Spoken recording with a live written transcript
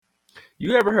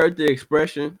You ever heard the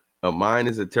expression, a mind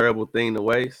is a terrible thing to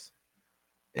waste?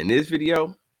 In this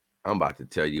video, I'm about to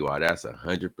tell you why that's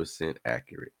 100%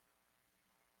 accurate.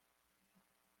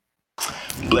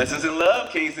 Blessings and love,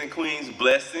 kings and queens,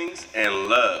 blessings and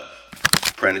love.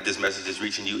 Praying that this message is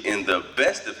reaching you in the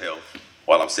best of health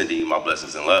while I'm sending you my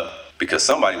blessings and love. Because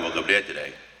somebody woke up dead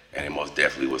today, and it most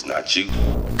definitely was not you.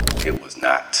 It was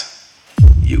not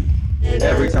you.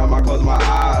 Every time I close my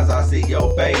eyes, I see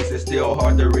your face. It's still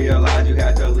hard to realize you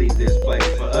had to leave this place.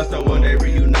 For us to one day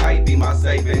reunite, be my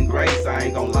saving grace. I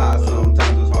ain't gonna lie,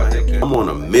 sometimes it's hard to keep. I'm on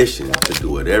a mission to do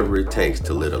whatever it takes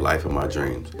to live the life of my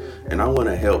dreams. And I want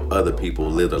to help other people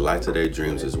live the life of their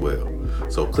dreams as well.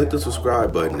 So click the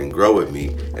subscribe button and grow with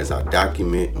me as I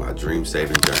document my dream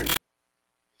saving journey.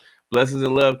 Blessings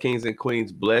and love, kings and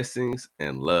queens, blessings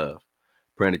and love.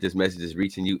 Praying that this message is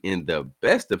reaching you in the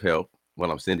best of health while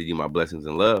I'm sending you my blessings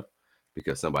and love,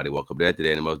 because somebody woke up dead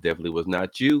today and it most definitely was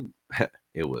not you.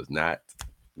 It was not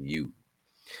you.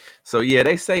 So yeah,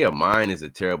 they say a mind is a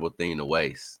terrible thing to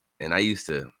waste. And I used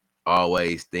to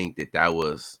always think that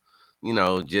was,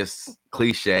 just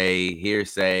cliche,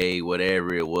 hearsay,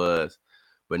 whatever it was.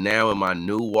 But now in my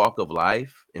new walk of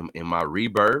life, in my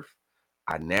rebirth,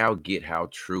 I now get how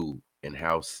true and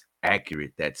how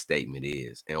accurate that statement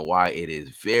is, and why it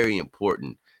is very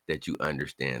important that you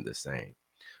understand the same.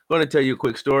 I'm going to tell you a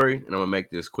quick story, and I'm going to make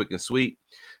this quick and sweet.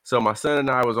 So my son and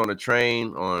I was on a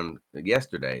train on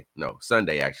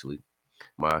Sunday actually.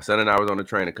 My son and I was on the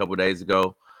train a couple days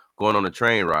ago, going on a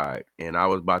train ride, and I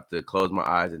was about to close my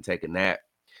eyes and take a nap.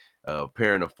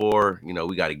 Parent of four,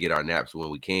 we got to get our naps when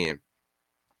we can.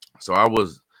 So I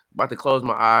was about to close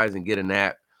my eyes and get a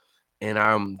nap, and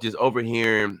I'm just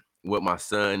overhearing what my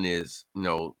son is,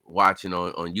 watching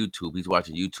on YouTube. He's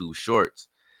watching YouTube shorts,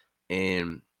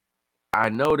 and I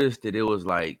noticed that it was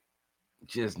like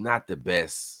just not the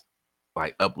best,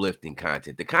 like uplifting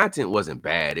content. The content wasn't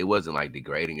bad. It wasn't like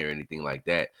degrading or anything like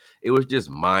that. It was just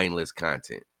mindless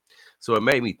content. So it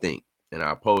made me think, and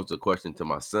I posed a question to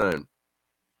my son,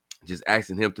 just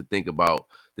asking him to think about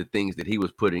the things that he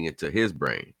was putting into his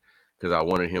brain, because I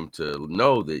wanted him to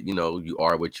know that, you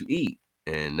are what you eat.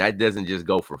 And that doesn't just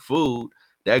go for food,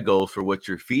 that goes for what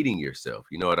you're feeding yourself.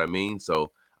 You know what I mean?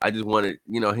 So I just wanted,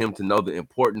 him to know the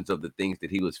importance of the things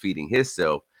that he was feeding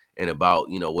himself, and about,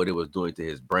 what it was doing to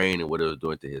his brain and what it was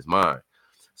doing to his mind.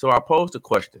 So I posed a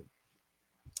question.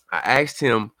 I asked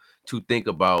him to think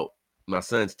about, my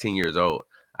son's 10 years old.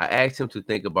 I asked him to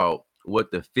think about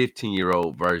what the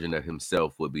 15-year-old version of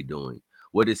himself would be doing.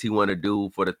 What does he want to do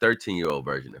for the 13-year-old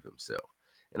version of himself?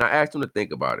 And I asked him to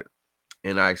think about it.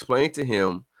 And I explained to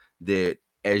him that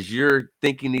as you're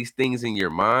thinking these things in your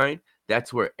mind,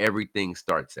 that's where everything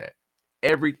starts at.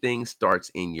 Everything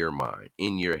starts in your mind,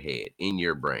 in your head, in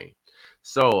your brain.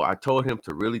 So I told him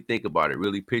to really think about it,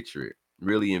 really picture it,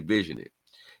 really envision it.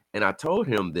 And I told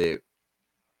him that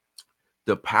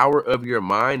the power of your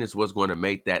mind is what's going to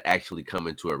make that actually come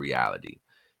into a reality.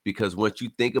 Because once you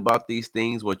think about these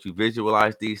things, once you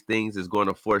visualize these things, it's going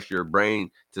to force your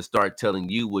brain to start telling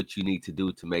you what you need to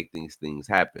do to make these things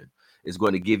happen. It's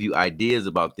going to give you ideas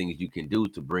about things you can do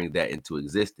to bring that into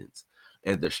existence.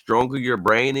 And the stronger your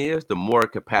brain is, the more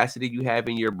capacity you have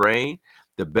in your brain,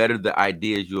 the better the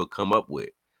ideas you'll come up with.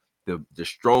 The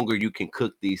stronger you can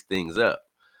cook these things up.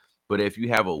 But if you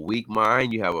have a weak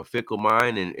mind, you have a fickle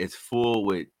mind, and it's full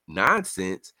with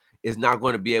nonsense, it's not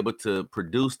going to be able to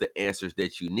produce the answers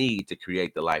that you need to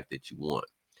create the life that you want.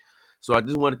 So I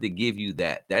just wanted to give you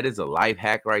that. That is a life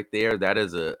hack right there. That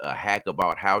is a hack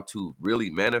about how to really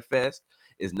manifest.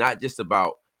 It's not just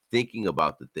about thinking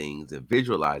about the things and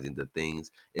visualizing the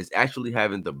things. It's actually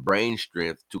having the brain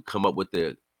strength to come up with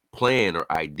the plan or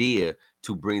idea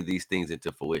to bring these things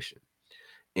into fruition.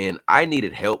 And I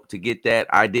needed help to get that.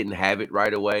 I didn't have it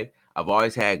right away. I've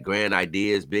always had grand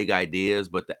ideas, big ideas,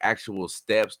 but the actual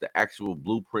steps, the actual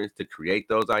blueprints to create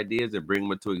those ideas and bring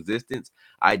them into existence,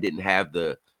 I didn't have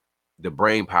the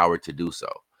brain power to do so.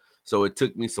 So it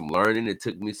took me some learning. It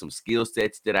took me some skill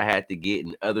sets that I had to get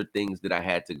and other things that I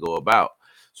had to go about.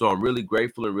 So I'm really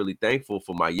grateful and really thankful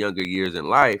for my younger years in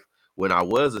life, when I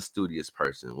was a studious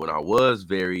person, when I was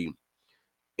very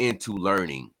into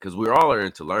learning, because we all are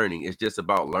into learning. It's just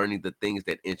about learning the things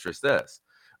that interest us.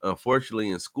 Unfortunately,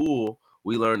 in school,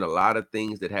 we learn a lot of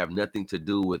things that have nothing to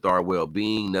do with our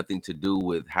well-being, nothing to do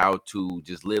with how to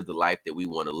just live the life that we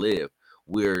want to live.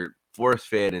 We're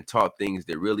force-fed and taught things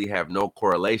that really have no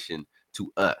correlation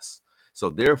to us. So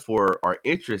therefore, our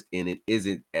interest in it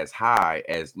isn't as high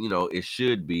as, it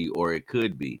should be or it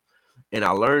could be. And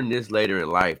I learned this later in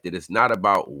life, that it's not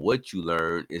about what you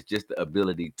learn, it's just the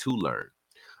ability to learn.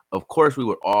 Of course, we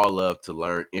would all love to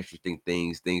learn interesting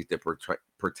things, things that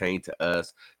pertain to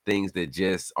us, things that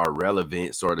just are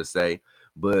relevant, sort of say.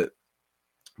 But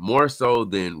more so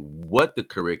than what the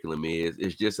curriculum is,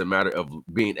 it's just a matter of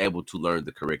being able to learn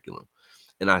the curriculum.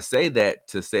 And I say that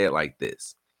to say it like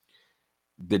this: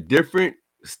 the different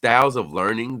styles of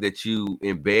learning that you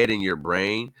embed in your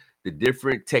brain, the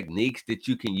different techniques that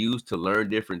you can use to learn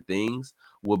different things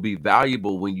will be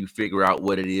valuable when you figure out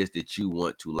what it is that you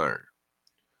want to learn.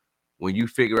 When you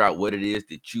figure out what it is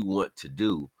that you want to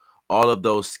do, all of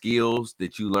those skills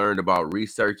that you learned about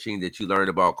researching, that you learned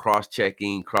about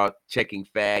cross-checking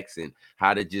facts, and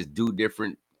how to just do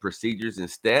different procedures and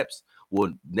steps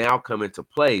will now come into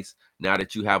place now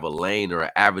that you have a lane or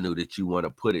an avenue that you want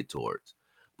to put it towards.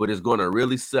 But it's going to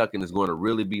really suck and it's going to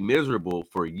really be miserable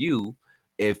for you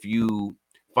if you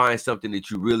find something that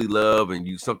you really love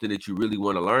and something that you really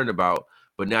want to learn about,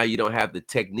 but now you don't have the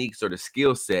techniques or the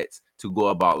skill sets to go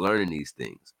about learning these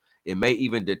things. It may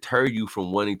even deter you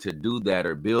from wanting to do that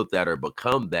or build that or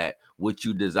become that what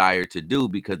you desire to do,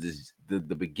 because it's the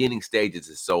beginning stages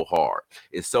is so hard.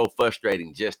 It's so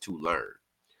frustrating just to learn.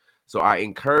 So I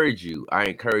encourage you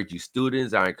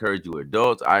students, I encourage you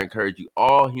adults, I encourage you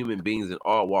all human beings in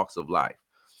all walks of life.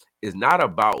 It's not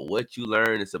about what you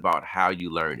learn, it's about how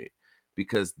you learn it.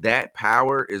 Because that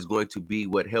power is going to be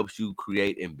what helps you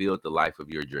create and build the life of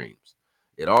your dreams.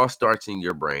 It all starts in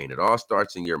your brain. It all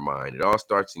starts in your mind. It all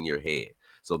starts in your head.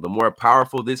 So the more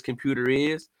powerful this computer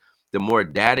is, the more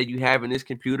data you have in this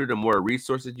computer, the more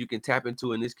resources you can tap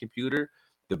into in this computer,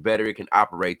 the better it can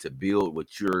operate to build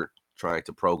what you're trying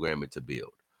to program it to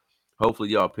build. Hopefully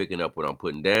y'all picking up what I'm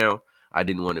putting down. I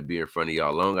didn't want to be in front of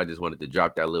y'all long. I just wanted to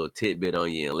drop that little tidbit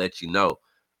on you and let you know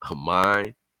a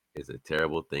mind is a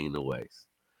terrible thing to waste.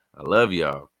 I love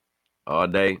y'all all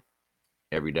day,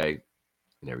 every day,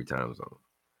 and every time zone.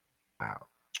 Out.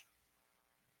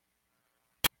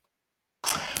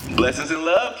 Blessings and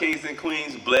love, kings and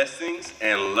queens. Blessings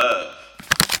and love.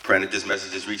 Praying that this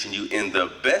message is reaching you in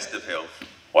the best of health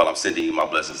while I'm sending you my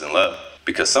blessings and love.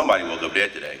 Because somebody woke up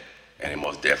dead today, and it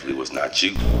most definitely was not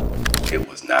you. It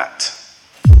was not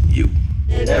you.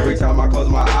 Every time I close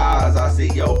my eyes, I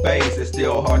see your face. It's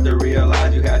still hard to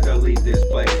realize you had to leave this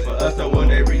place. For us to one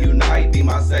day reunite, be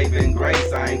my saving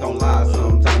grace. I ain't gonna lie,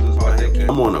 sometimes it's hard to keep.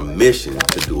 I'm on a mission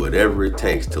to do whatever it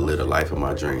takes to live the life of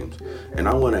my dreams. And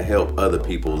I want to help other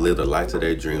people live the life of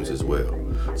their dreams as well.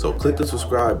 So click the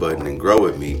subscribe button and grow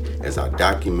with me as I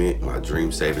document my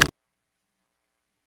dream saving